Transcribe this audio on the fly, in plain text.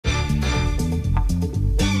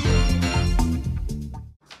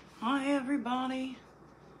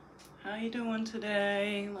How you doing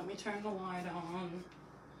today? Let me turn the light on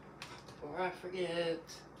before I forget.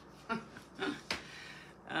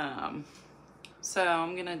 So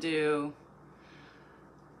I'm gonna do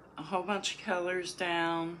a whole bunch of colors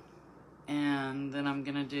down, and then I'm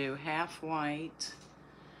gonna do half white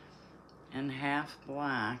and half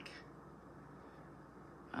black.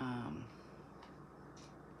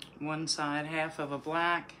 One side, half of a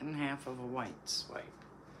black and half of a white swipe.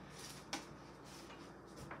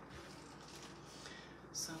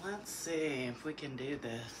 So let's see if we can do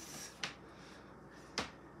this. I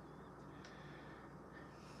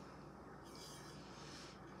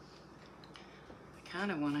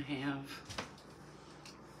kind of want to have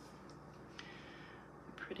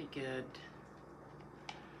a pretty good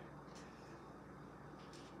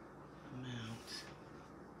amount.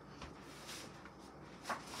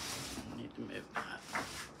 I need to move that.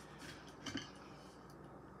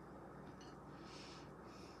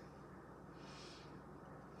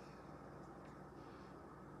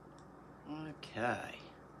 Okay.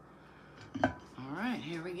 All right,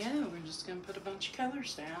 here we go. We're just gonna put a bunch of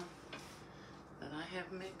colors down that I have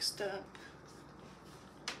mixed up.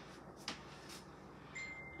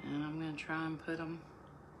 And I'm gonna try and put them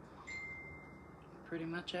pretty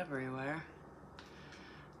much everywhere,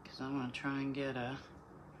 because I'm gonna try and get a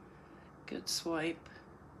good swipe.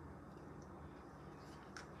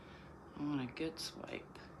 I want a good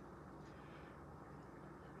swipe.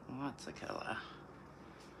 Lots of color.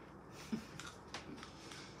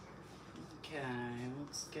 Okay,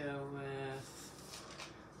 let's go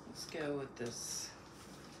with this.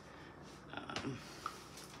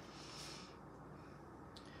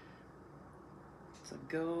 It's a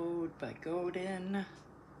gold by Golden.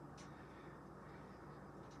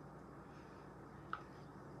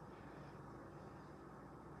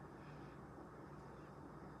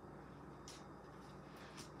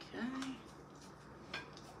 Okay.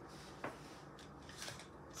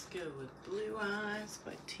 Let's go with Blue Eyes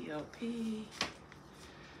by TLP.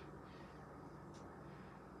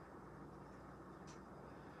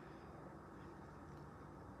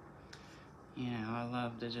 You know, I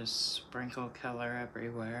love to just sprinkle color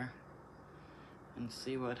everywhere and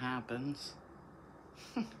see what happens.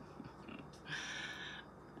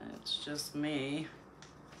 It's just me.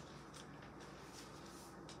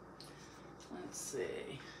 Let's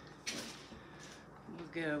see.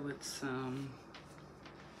 We'll go with some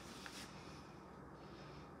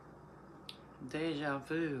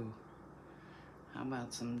Dejavu. How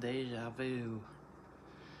about some Dejavu?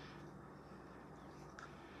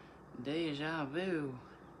 Dejavu.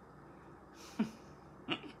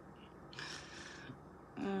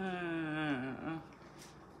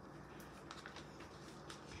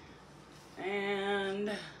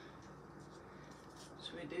 And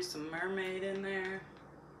should we do some mermaid in there?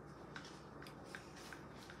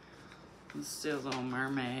 Let's do a little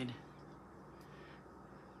mermaid.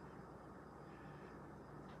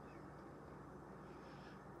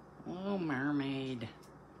 A little mermaid.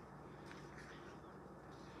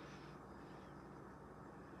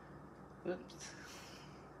 Whoops.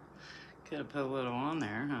 Could have put a little on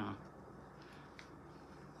there, huh?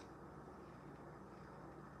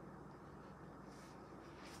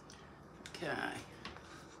 Okay.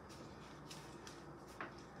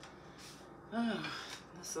 Oh,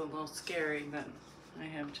 this is a little scary, but I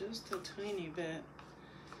have just a tiny bit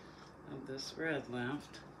of this red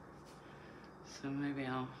left. So maybe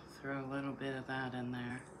I'll throw a little bit of that in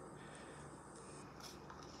there.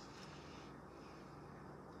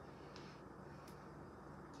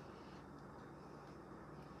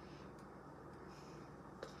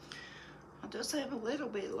 I'll just have a little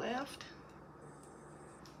bit left.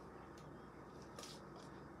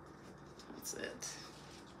 That's it.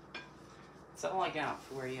 That's all I got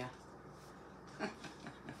for you.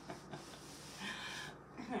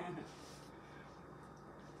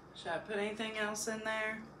 Should I put anything else in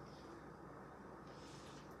there?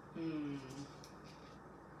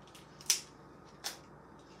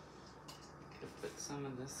 Could put some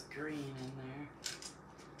of this green in there.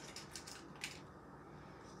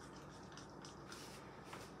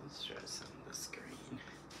 Let's try some of this green.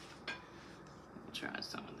 We'll try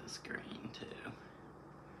some of this green too.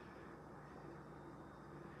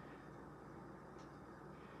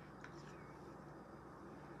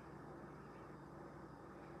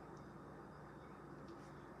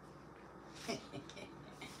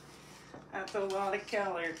 That's a lot of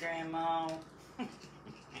color, Grandma.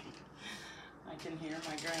 I can hear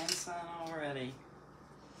my grandson already.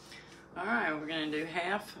 All right, we're gonna do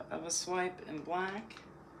half of a swipe in black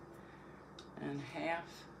and half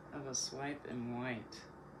of a swipe in white.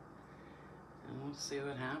 And we'll see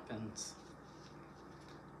what happens.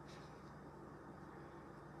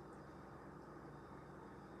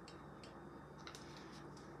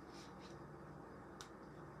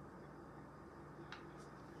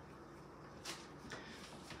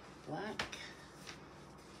 Black.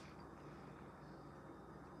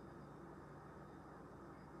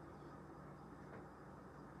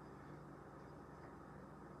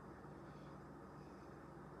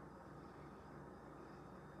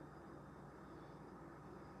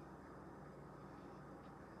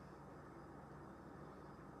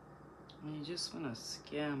 And you just want to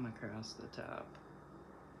skim across the top.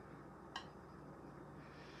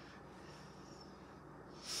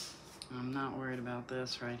 I'm not worried about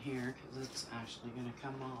this right here because it's actually going to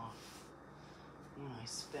come off when I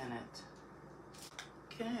spin it.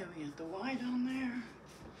 Okay, we got the white on there.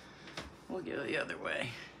 We'll go the other way.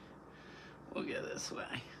 We'll go this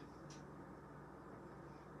way.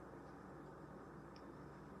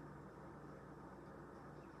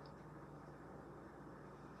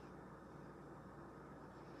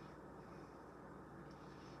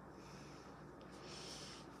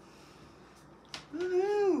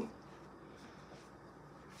 Woohoo!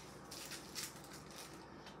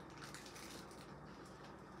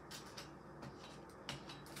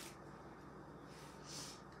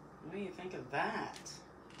 What do you think of that?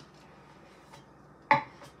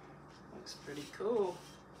 Looks pretty cool.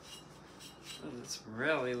 Oh, this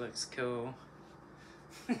really looks cool.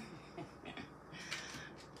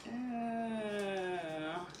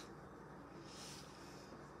 Yeah.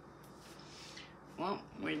 Well,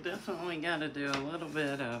 we definitely got to do a little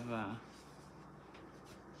bit of,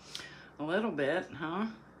 huh?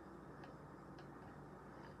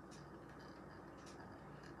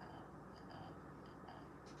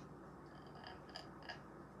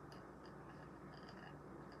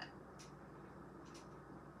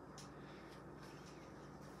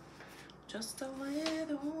 Just a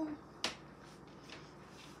little.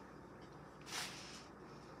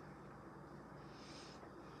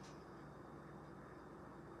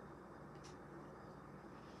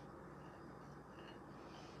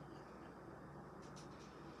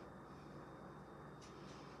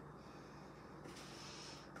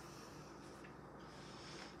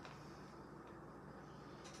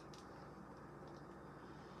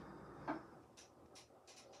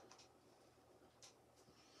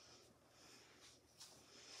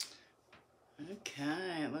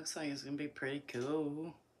 Okay, it looks like it's gonna be pretty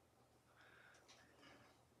cool.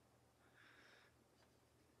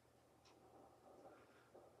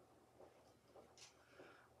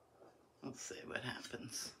 Let's see what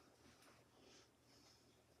happens.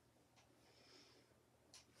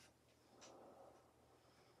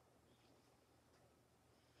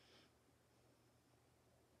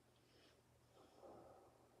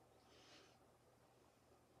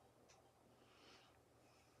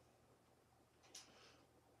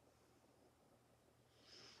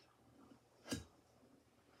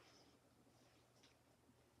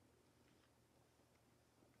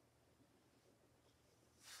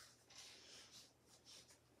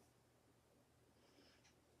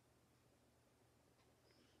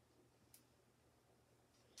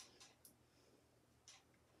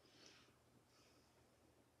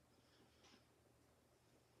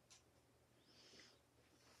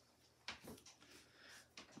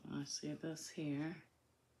 I see this here.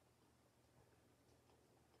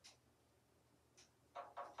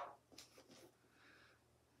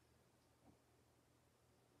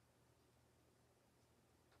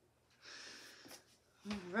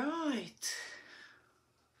 All right.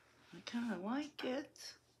 I kind of like it.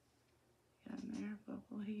 Got an air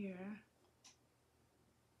bubble here.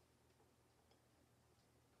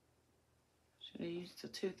 Should have used a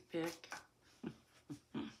toothpick.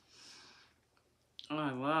 Oh,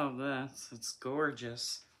 I love this. It's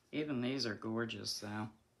gorgeous. Even these are gorgeous, though.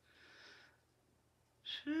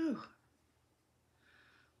 Phew.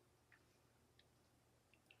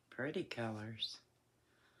 Pretty colors.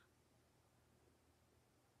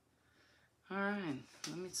 All right,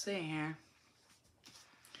 let me see here.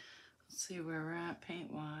 Let's see where we're at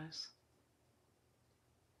paint-wise.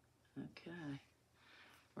 Okay,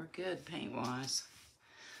 we're good paint-wise.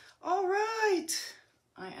 All right.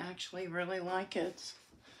 I actually really like it.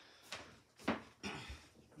 I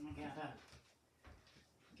gotta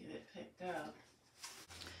get it picked up.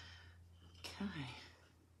 Okay.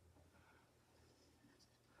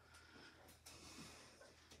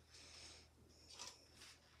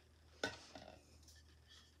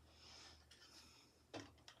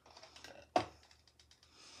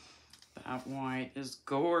 That white is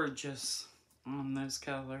gorgeous on those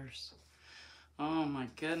colors. Oh my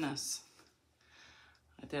goodness.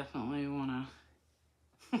 I definitely want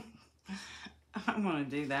to, I want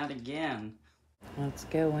to do that again. Let's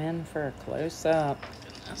go in for a close-up.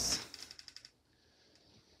 Goodness.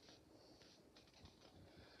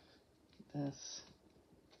 This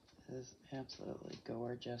is absolutely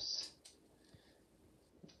gorgeous.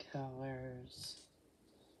 The colors,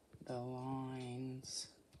 the lines,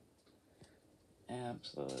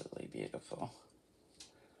 absolutely beautiful.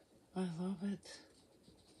 I love it.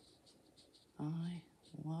 I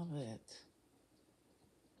love it.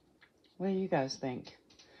 What do you guys think?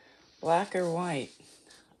 Black or white?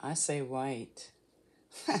 I say white.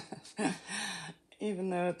 Even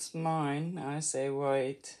though it's mine, I say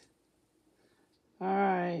white. All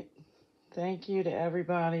right. Thank you to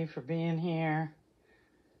everybody for being here.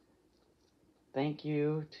 Thank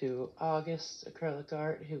you to August Acrylic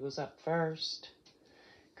Art, who was up first.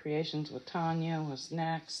 Creations with Tanya was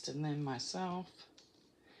next, and then myself.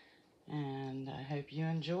 And I hope you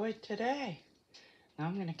enjoyed today. Now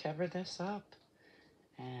I'm going to cover this up,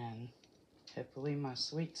 and hopefully my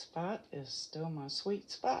sweet spot is still my sweet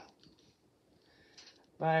spot.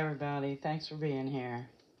 Bye, everybody. Thanks for being here.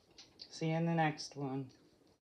 See you in the next one.